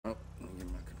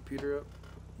computer up.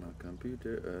 My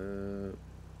computer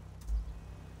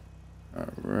up.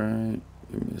 Alright.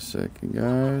 Give me a second,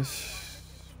 guys.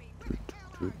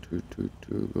 Go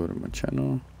to my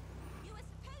channel.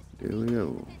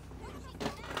 Delio.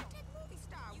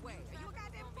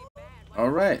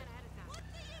 Alright.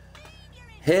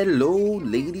 Hello,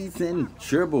 ladies and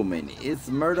gentlemen. It's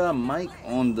Murder Mike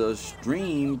on the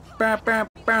stream. I'm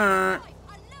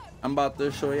about to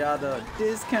show y'all the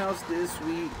discounts this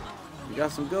week. We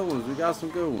got some good ones.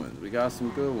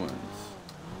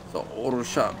 So Auto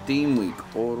Shop Theme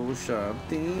Week. Auto Shop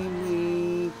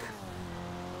Theme Week.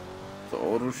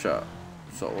 Auto Shop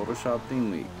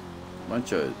Theme Week.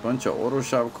 Bunch of Auto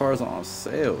Shop cars on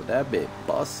sale. That bit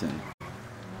bussin'.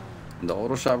 The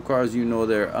Auto Shop cars, you know,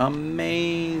 they're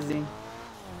amazing.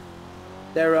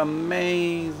 Alright,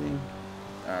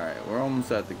 we're almost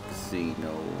at the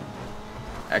casino.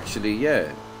 Actually,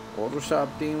 yeah. Auto Shop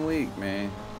Theme Week,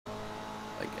 man.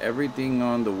 Like everything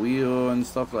on the wheel and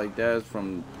stuff like that is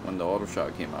from when the Auto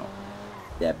Shop came out.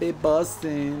 That bit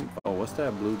bustin'. Oh, what's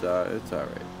that blue dot? It's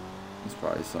alright. It's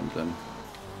probably something.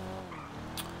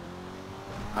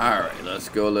 Alright, let's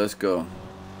go.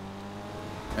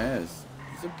 Yes,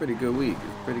 it's a pretty good week.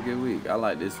 I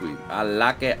like this week. I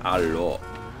like it a lot.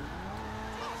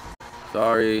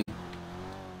 Sorry.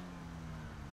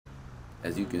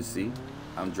 As you can see,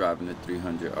 I'm driving the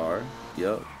 300R.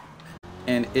 Yup.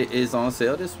 And it is on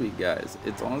sale this week, guys.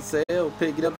 It's on sale.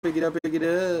 Pick it up. That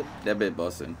bit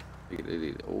bussin'.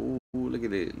 Oh, look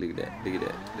at it. Look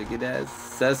at that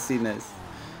sassiness.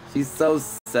 She's so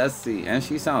sassy. And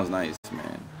she sounds nice,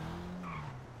 man.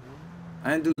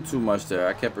 I didn't do too much there.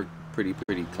 I kept her pretty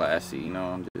classy, you know.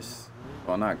 I'm just,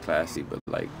 well, not classy, but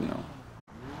like, you know,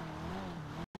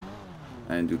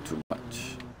 I didn't do too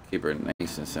much. Keep her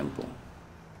nice and simple.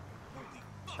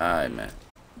 Alright, man.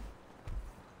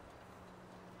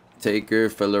 Take her,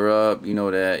 fill her up, you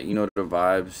know that, you know the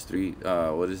vibes.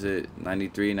 What is it?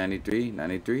 93.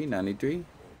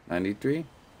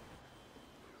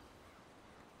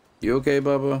 You okay,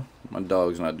 Bubba? My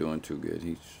dog's not doing too good.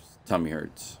 His tummy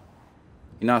hurts.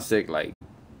 He's not sick, like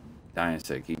dying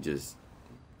sick. His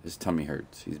tummy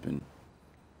hurts. He's been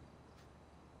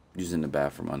using the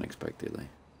bathroom unexpectedly,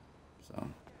 so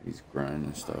he's grinding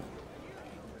and stuff.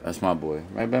 That's my boy,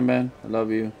 right, Ben? I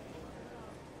love you.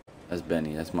 That's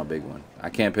Benny. That's my big one. I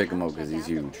can't pick him up because he's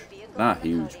huge. Not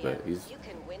huge, but he's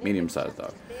medium-sized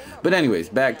dog. But anyways,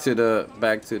 back to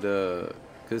the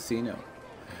casino.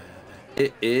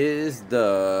 It is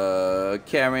the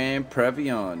Karen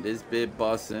Previon. This bit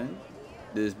bussin'.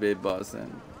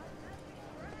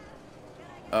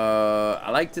 I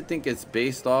like to think it's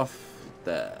based off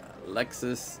the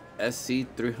Lexus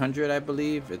SC300, I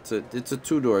believe. It's a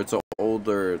two-door. It's an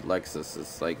older Lexus.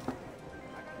 It's like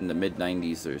in the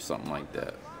mid-90s or something like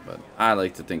that. But I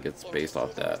like to think it's based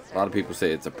off that. A lot of people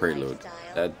say it's a Prelude.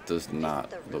 That does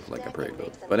not look like a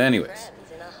Prelude. But anyways,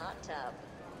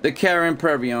 the Karen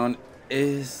Previon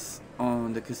is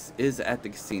at the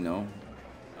casino.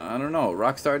 I don't know.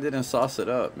 Rockstar didn't sauce it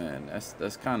up, man.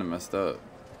 That's kind of messed up.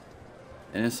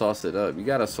 They didn't sauce it up. You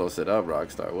gotta sauce it up,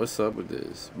 Rockstar. What's up with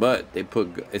this? But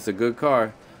it's a good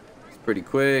car. It's pretty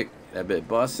quick. That bit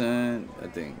bussin'.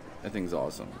 That thing's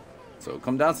awesome. So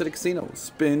come down to the casino.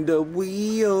 Spin the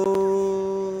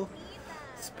wheel.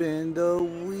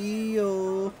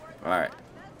 Alright.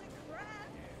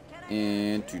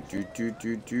 And we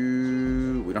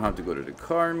don't have to go to the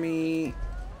car meet.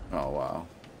 Oh wow.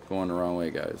 Going the wrong way,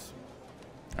 guys.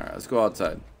 Alright, let's go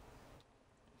outside.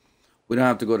 We don't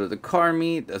have to go to the car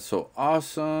meet. That's so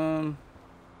awesome.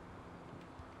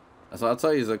 That's what I'll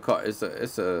tell you. It's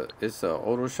a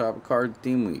Auto Shop car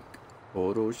theme week.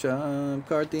 Auto Shop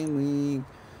car theme week.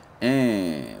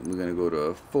 And we're gonna go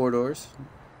to 4 doors.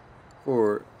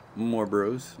 4 more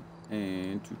bros.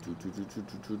 And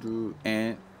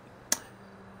and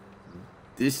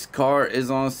this car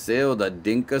is on sale. The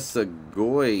Dinka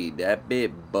Segoy. That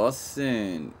bit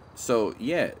bussin'. So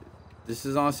yeah, this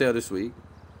is on sale this week.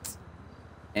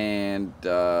 And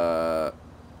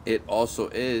it also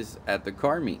is at the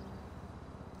car meet.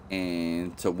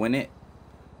 And to win it,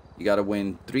 you gotta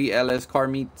win 3 LS car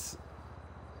meets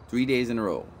 3 days in a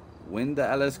row. Win the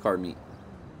LS car meet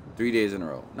 3 days in a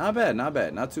row. Not bad. Not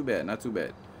too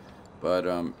bad. But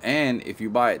and if you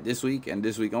buy it this week and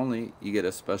this week only, you get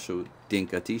a special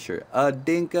Dinka t-shirt. A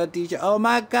Dinka t-shirt. Oh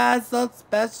my god, so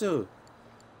special.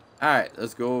 Alright,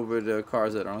 let's go over the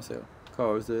cars that are on sale.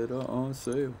 Cars that are on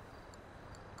sale.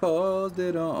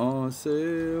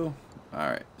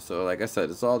 Alright, so like I said,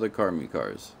 it's all the car meet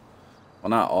cars. Well,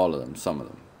 not all of them, some of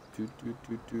them.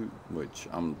 Which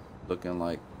I'm looking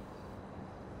like.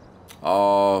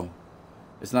 Oh,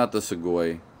 It's not the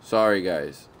Sugoi. Sorry,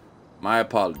 guys. My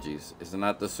apologies. It's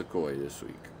not the Sugoi this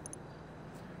week.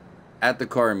 At the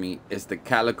car meet, it's the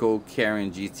Calico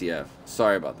Karen GTF.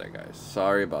 Sorry about that, guys.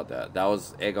 Sorry about that. That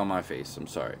was egg on my face. I'm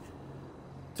sorry.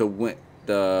 To win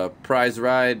the prize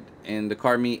ride in the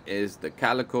car meet is the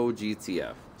Calico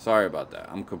GTF. Sorry about that.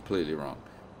 I'm completely wrong.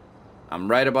 I'm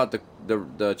right about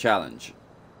the challenge.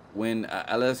 Win a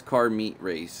LS car meet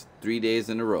race 3 days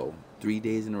in a row. 3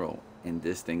 days in a row. And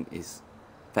this thing is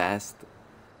fast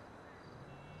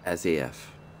as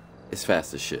AF. It's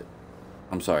fast as shit.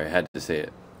 I'm sorry, I had to say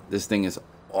it. This thing is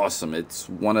awesome. It's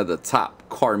one of the top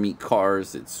car meet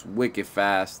cars. It's wicked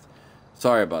fast.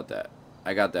 Sorry about that.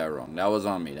 I got that wrong. That was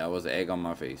on me. That was egg on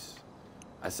my face.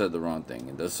 I said the wrong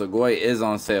thing. The Sugoi is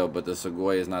on sale, but the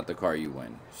Sugoi is not the car you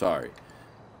win. Sorry.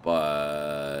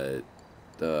 But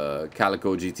the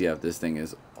Calico GTF, this thing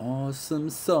is awesome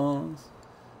songs.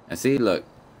 And see, look.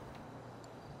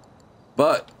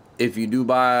 But if you do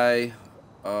buy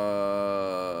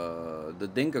the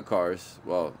Dinka cars,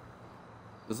 well,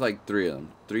 there's like 3 of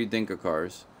them. 3 Dinka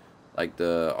cars. Like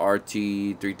the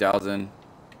RT 3000.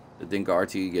 The Dinka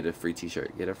RT, you get a free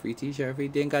t-shirt. Get a free t-shirt, free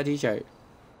Dinka t-shirt.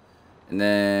 And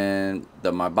then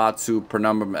the Maibatsu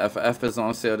Penumbra FF is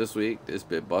on sale this week. This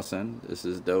bit bussin'. This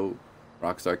is dope.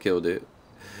 Rockstar killed it.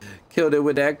 Killed it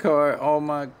with that car. Oh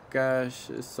my gosh.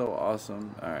 It's so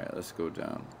awesome. Alright, let's go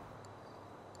down.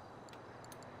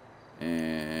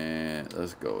 And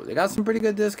let's go. They got some pretty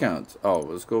good discounts. Oh,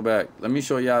 let's go back. Let me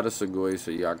show y'all the Sugoi so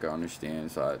y'all can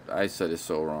understand. So I said it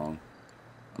so wrong.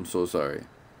 I'm so sorry.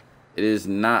 It is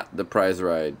not the prize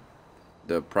ride.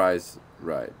 The prize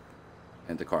ride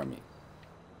and the car meet.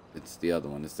 It's the other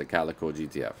one. It's the Calico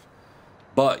GTF.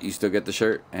 But you still get the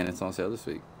shirt and it's on sale this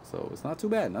week. So it's not too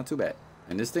bad. Not too bad.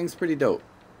 And this thing's pretty dope.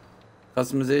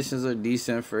 Customizations are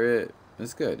decent for it.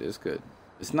 It's good. It's good.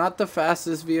 It's not the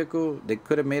fastest vehicle. They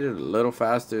could have made it a little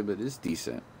faster, but it's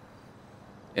decent.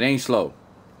 It ain't slow.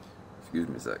 Excuse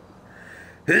me a sec.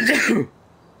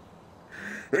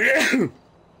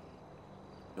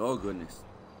 Oh, goodness.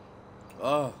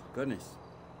 Oh, goodness.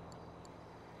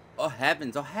 Oh,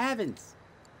 heavens. Oh, heavens.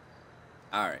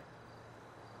 All right.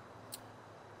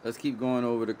 Let's keep going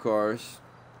over the cars.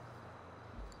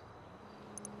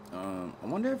 I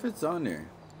wonder if it's on there.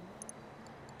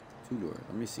 2-door.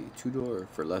 Let me see. 2-door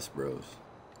for less bros.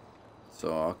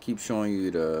 So I'll keep showing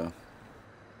you the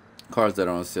cars that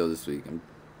are on sale this week. I'm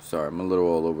sorry, I'm a little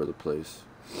all over the place.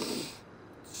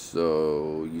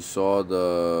 So you saw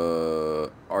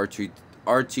the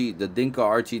the Dinka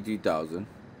RT3000.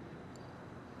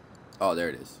 Oh, there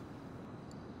it is.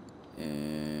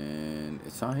 And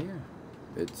it's on here.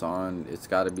 It's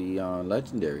got to be on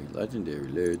Legendary.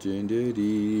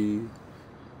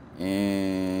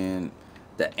 And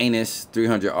the Anus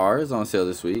 300R is on sale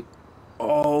this week.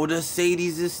 Oh, the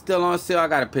Sadies is still on sale. I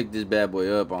gotta pick this bad boy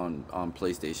up on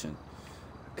PlayStation.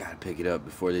 Gotta pick it up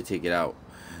before they take it out.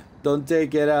 Don't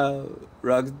take it out,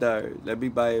 Rockstar. Let me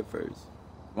buy it first.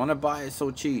 Wanna buy it so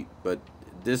cheap, but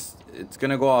it's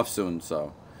gonna go off soon.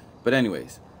 So, but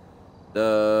anyways,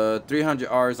 the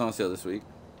 300R is on sale this week,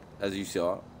 as you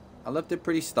saw. I left it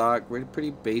pretty stock, pretty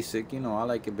basic. You know, I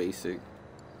like it basic.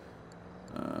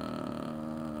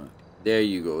 There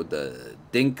you go, the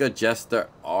Dinka Jester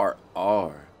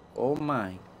RR. Oh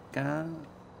my god.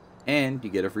 And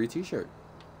you get a free t-shirt.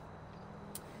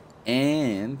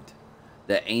 And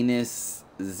the Anus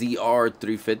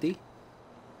ZR350.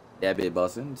 That bit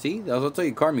bussin'. See, that's what I'll tell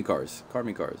you. Carmi cars.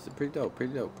 Carmi cars. They're pretty dope,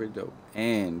 pretty dope, pretty dope.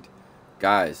 And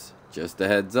guys, just a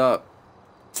heads up.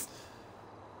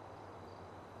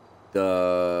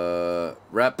 The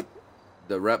rep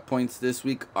points this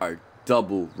week are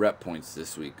double rep points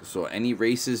this week. So any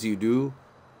races you do,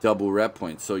 double rep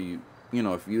points. So you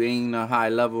know, if you ain't a high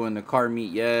level in the car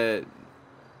meet yet,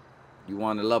 you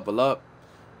want to level up,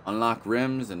 unlock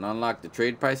rims and unlock the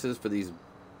trade prices for these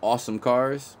awesome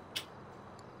cars.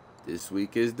 This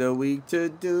week is the week to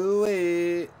do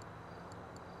it.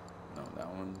 No,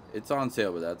 that one, it's on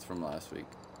sale, but that's from last week.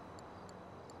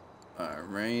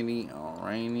 Alrighty.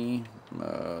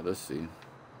 Let's see.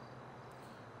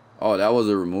 Oh, that was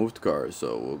a removed car,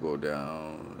 so we'll go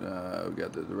down. We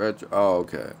got the retro. Oh,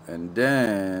 okay. And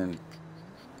then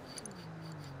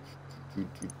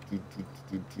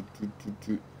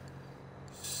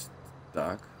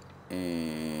stock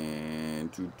and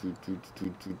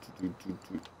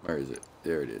where is it?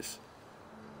 There it is.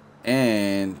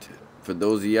 And for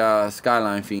those of y'all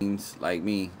Skyline fiends like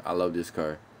me, I love this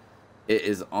car. It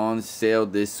is on sale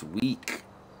this week.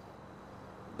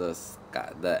 The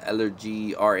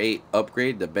LRG R8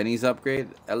 upgrade, the Benny's upgrade,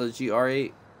 LRG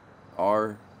R8,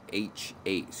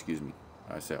 RH8, excuse me.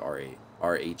 I said R8,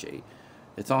 RH8.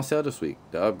 It's on sale this week.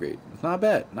 The upgrade. It's not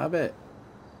bad. Not bad.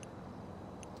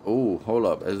 Oh, hold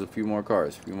up. There's a few more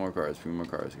cars. Few more cars,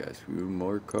 guys. Few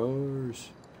more cars.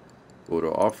 Go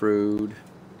to off-road.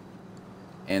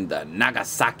 And the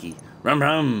Nagasaki. Rum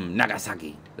rum.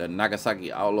 Nagasaki. The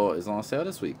Nagasaki Outlaw is on sale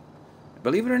this week.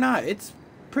 Believe it or not, it's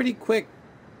pretty quick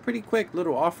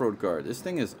little off-road car. This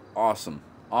thing is awesome.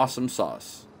 Awesome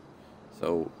sauce.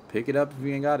 So pick it up if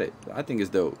you ain't got it. I think it's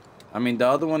dope. I mean, the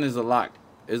other one is a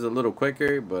little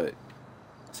quicker, but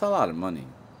it's a lot of money.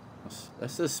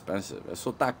 That's expensive.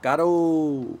 Eso está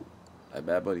caro. Like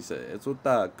Bad Buddy said, eso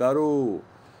está caro.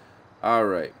 All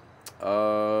right.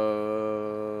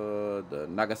 The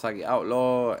Nagasaki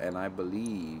Outlaw, and I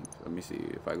believe, let me see,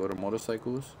 if I go to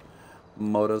motorcycles,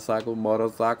 motorcycle.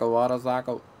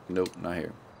 Nope, not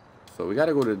here. So we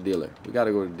gotta go to the dealer.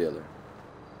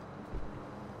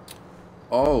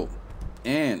 Oh,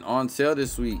 and on sale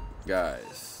this week,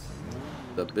 guys.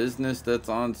 The business that's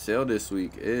on sale this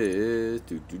week is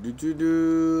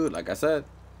like I said,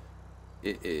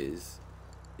 it is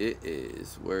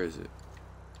where is it?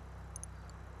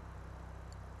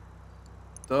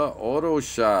 The auto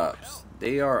shops.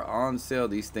 They are on sale.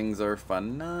 These things are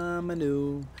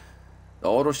phenomenal. The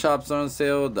auto shops are on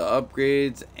sale, the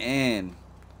upgrades, and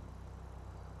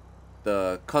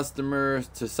the customers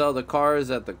to sell the cars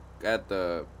at the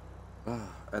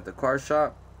car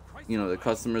shop. You know, the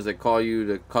customers that call you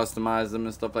to customize them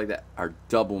and stuff like that are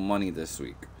double money this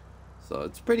week. So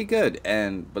it's pretty good.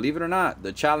 And believe it or not,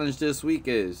 the challenge this week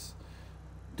is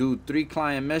do 3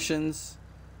 client missions,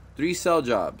 3 sell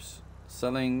jobs.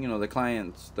 Selling, you know, the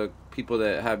clients, the people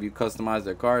that have you customize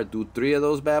their car, do 3 of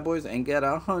those bad boys and get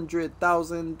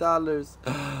 $100,000.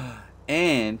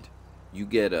 And you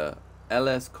get a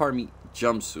LS Car Meet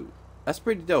jumpsuit. That's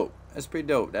pretty dope.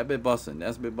 That bit busting.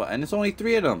 And it's only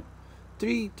 3 of them.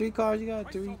 Three cars. You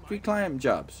got three client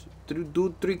jobs.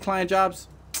 Do 3 client jobs,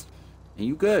 and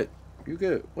you good.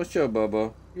 What's up,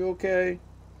 Bubba? You okay?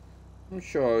 I'm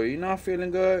sure you're not feeling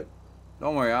good.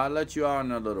 Don't worry, I'll let you out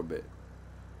in a little bit.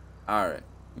 All right.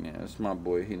 Yeah, that's my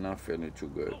boy. He not feeling too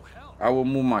good. I will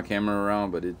move my camera around,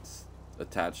 but it's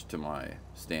attached to my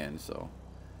stand. So,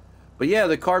 but yeah,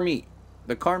 the car meet.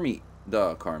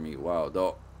 Wow,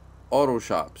 the auto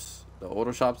shops. The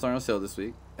auto shops are on sale this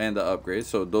week, and the upgrades.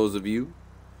 So those of you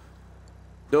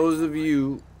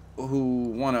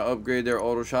who want to upgrade their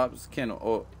auto shops can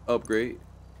upgrade.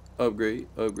 If you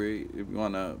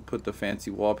want to put the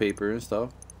fancy wallpaper and stuff,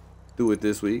 do it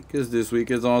this week, because this week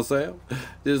is on sale.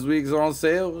 This week's on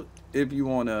sale. If you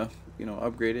want to, you know,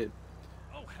 upgrade it.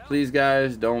 Please,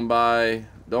 guys, don't buy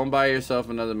yourself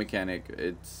another mechanic.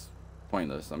 It's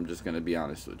pointless. I'm just gonna be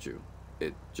honest with you.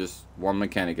 Just one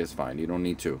mechanic is fine. You don't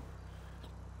need 2.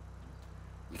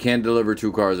 You can't deliver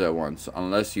 2 cars at once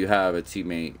unless you have a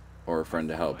teammate or a friend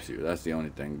that helps you. That's the only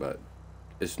thing, but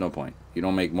it's no point. You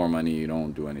don't make more money, you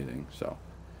don't do anything. So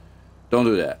don't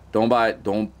do that. Don't buy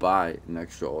an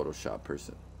extra auto shop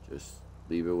person. Just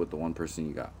leave it with the one person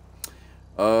you got.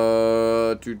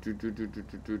 So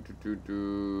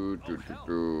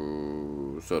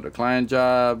the client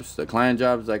jobs,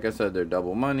 like I said, they're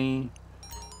double money.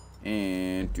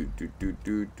 And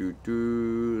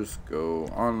let's go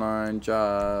online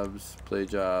jobs, play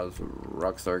jobs,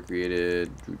 Rockstar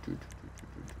created,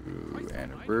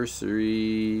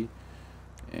 anniversary,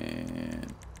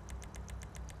 and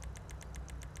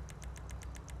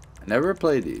I never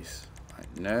play these.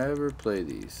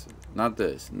 Not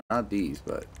these,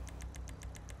 but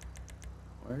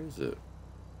where is it?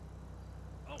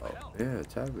 Oh yeah,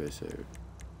 it's adversary.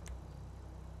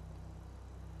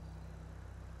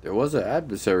 There was an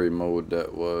adversary mode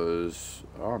that was,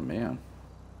 oh man,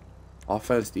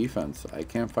 offense, defense. I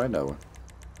can't find that one.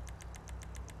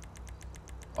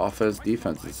 Offense,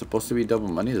 defense. It's supposed to be double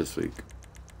money this week.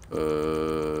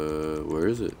 Where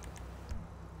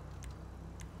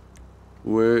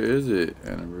is it?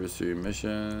 Anniversary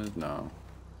missions? No.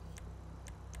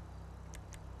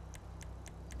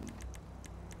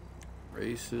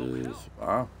 Races?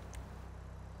 Wow.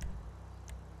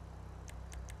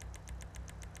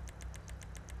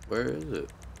 Where is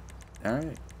it? All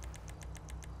right.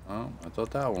 Oh, I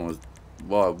thought that one was,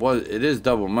 well, it is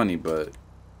double money, but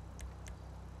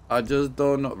I just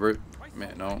don't know.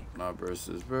 Man, no, not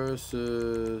versus.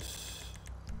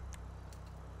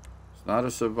 It's not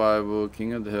a survival.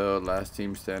 King of the Hill, last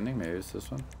team standing. Maybe it's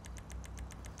this one.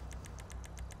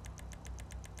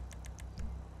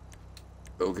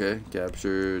 Okay,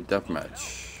 capture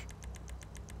deathmatch.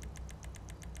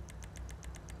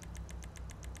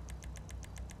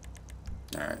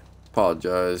 Alright,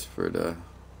 apologize for the,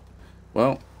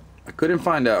 well, I couldn't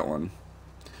find that one,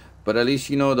 but at least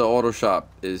you know the auto shop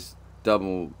is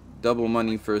double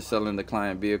money for selling the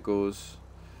client vehicles,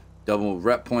 double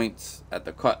rep points at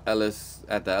the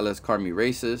LS Car Meet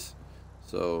races.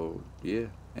 So yeah,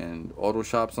 and auto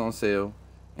shops on sale,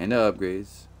 and the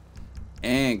upgrades.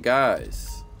 And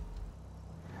guys,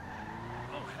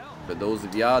 for those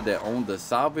of y'all that own the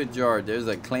salvage yard, there's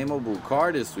a claimable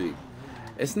car this week.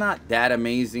 It's not that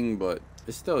amazing, but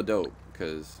it's still dope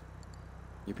because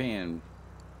you're paying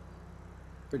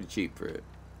pretty cheap for it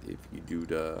if you do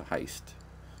the heist.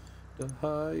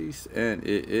 And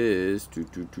it is two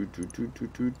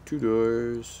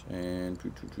doors and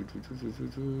two.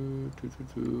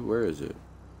 Where is it?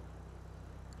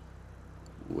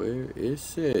 Where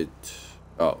is it?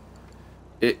 Oh,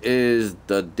 it is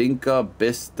the Dinka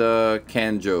Bista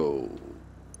Kanjo.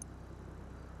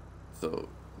 So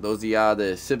those of y'all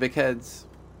the Civic heads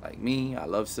like me, I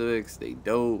love Civics. They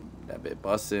dope. That bit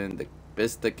bussin'. The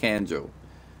Bista Kanjo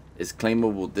is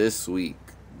claimable this week.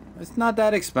 It's not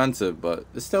that expensive, but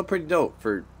it's still pretty dope.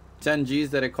 For 10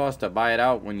 G's that it costs to buy it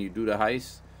out when you do the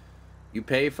heist, you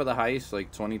pay for the heist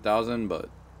like 20,000, but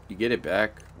you get it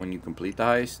back when you complete the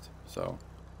heist. So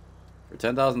for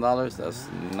 $10,000, that's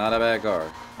not a bad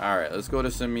car. All right, let's go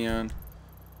to Simeon.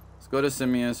 Let's go to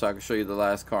Simeon so I can show you the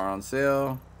last car on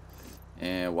sale.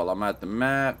 And while I'm at the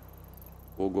map,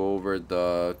 we'll go over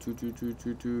the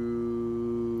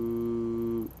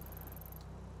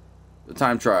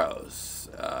time trials.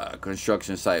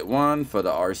 Construction site 1 for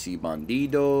the RC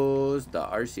Bandidos. The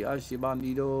RC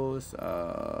Bandidos.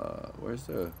 Where's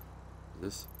the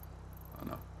this? Oh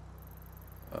no.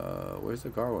 Where's the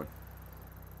car one?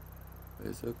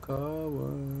 There's the car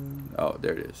one. Oh,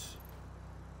 there it is.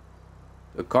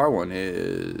 The car one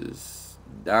is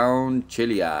down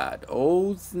Chiliad.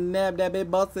 Oh snap! That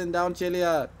bit busting down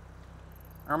Chiliad.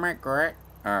 Am I correct?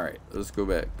 All right, let's go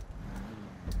back.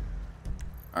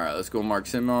 All right, let's go mark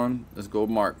Simone. Let's go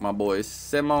mark my boy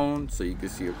Simone so you can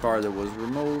see a car that was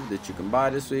removed that you can buy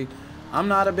this week. I'm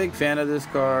not a big fan of this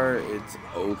car. It's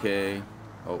okay.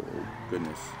 Oh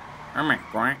goodness. All right,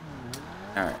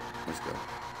 let's go.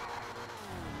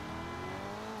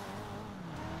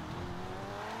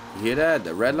 You hear that?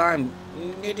 The red line.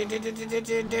 Let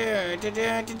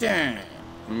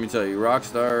me tell you,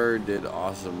 Rockstar did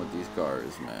awesome with these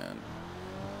cars, man.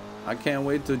 I can't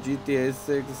wait till GTA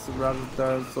 6.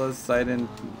 Rockstar is so exciting.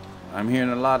 I'm hearing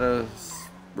a lot of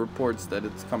reports that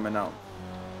it's coming out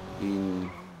in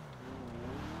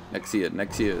next year.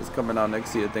 Next year, it's coming out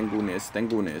next year. Thank goodness.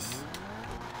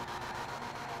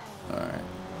 All right.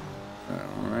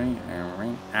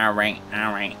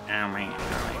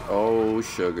 Oh,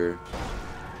 sugar.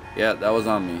 Yeah, that was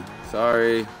on me.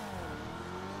 Sorry.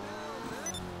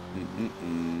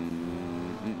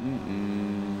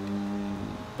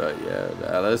 But yeah,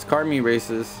 the LS Car Meet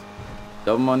races,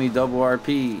 double money, double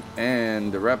RP,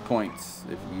 and the rep points.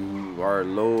 If you are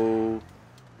low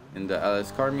in the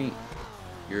LS Car Meet,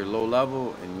 you're low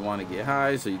level and you want to get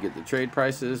high so you get the trade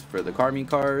prices for the Car Meet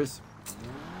cars,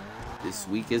 this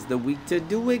week is the week to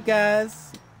do it,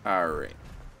 guys. All right.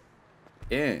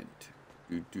 And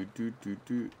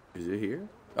is it here?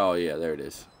 Oh yeah, there it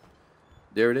is.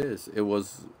 There it is. It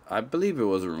was, I believe it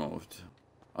was removed.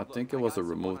 I think it was a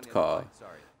removed car.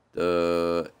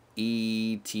 The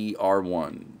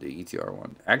ETR1. The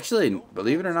ETR1. Actually,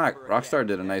 believe it or not, Rockstar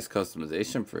did a nice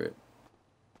customization for it.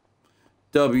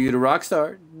 W to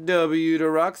Rockstar. W to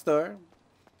Rockstar.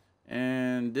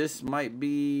 And this might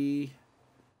be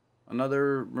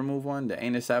another remove one. The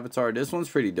Anus Avatar. This one's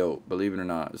pretty dope, believe it or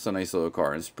not. It's a nice little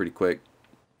car. It's pretty quick.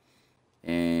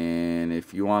 And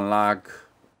if you unlock,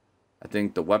 I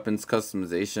think, the weapons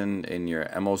customization in your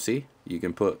MOC, you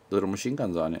can put little machine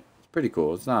guns on it. It's pretty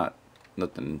cool. It's not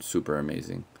nothing super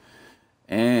amazing.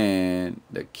 And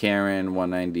the Karen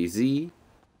 190Z.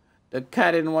 The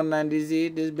Karen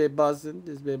 190Z. This bit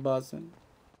bussin'.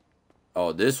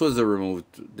 Oh, this was a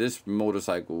removed. This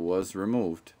motorcycle was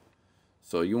removed.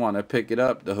 So you want to pick it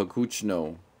up. The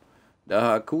Hakuchno. The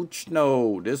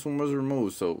Hakuchno. This one was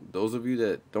removed. So those of you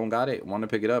that don't got it, want to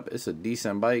pick it up, it's a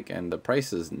decent bike and the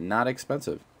price is not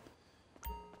expensive.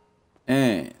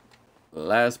 And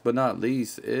last but not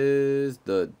least is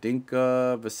the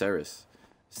Dinka Viserys.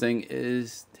 This thing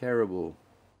is terrible.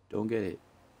 Don't get it.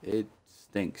 It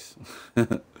stinks.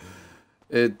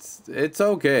 It's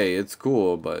okay. It's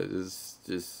cool, but it's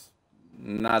just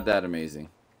not that amazing.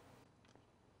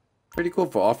 Pretty cool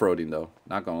for off-roading though,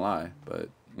 not gonna lie, but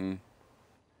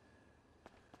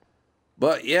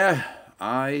yeah,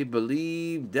 I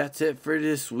believe that's it for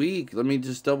this week. Let me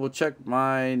just double check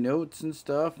my notes and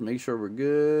stuff, make sure we're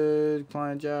good.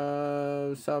 Client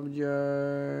job, salvage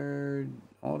yard,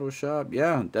 auto shop.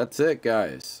 Yeah, that's it,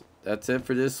 guys. that's it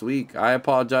for this week. I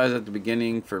apologize at the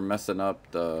beginning for messing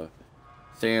up the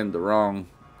saying the wrong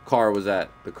car was at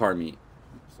the car meet.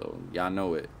 So y'all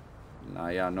know it. Now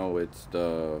y'all know it's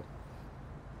the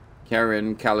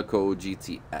Karin Calico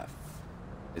GTF.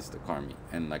 It's the car meet.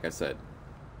 And like I said,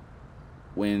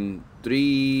 win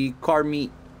 3 car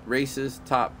meet races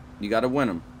top. You gotta win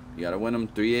them. You gotta win them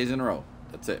 3 days in a row.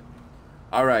 That's it.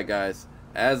 All right, guys.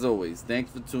 As always,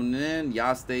 thanks for tuning in.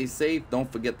 Y'all stay safe. Don't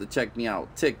forget to check me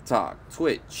out. TikTok,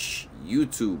 Twitch,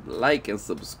 YouTube. Like and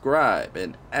subscribe.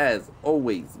 And as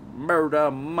always,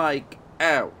 Murder Mike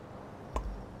out.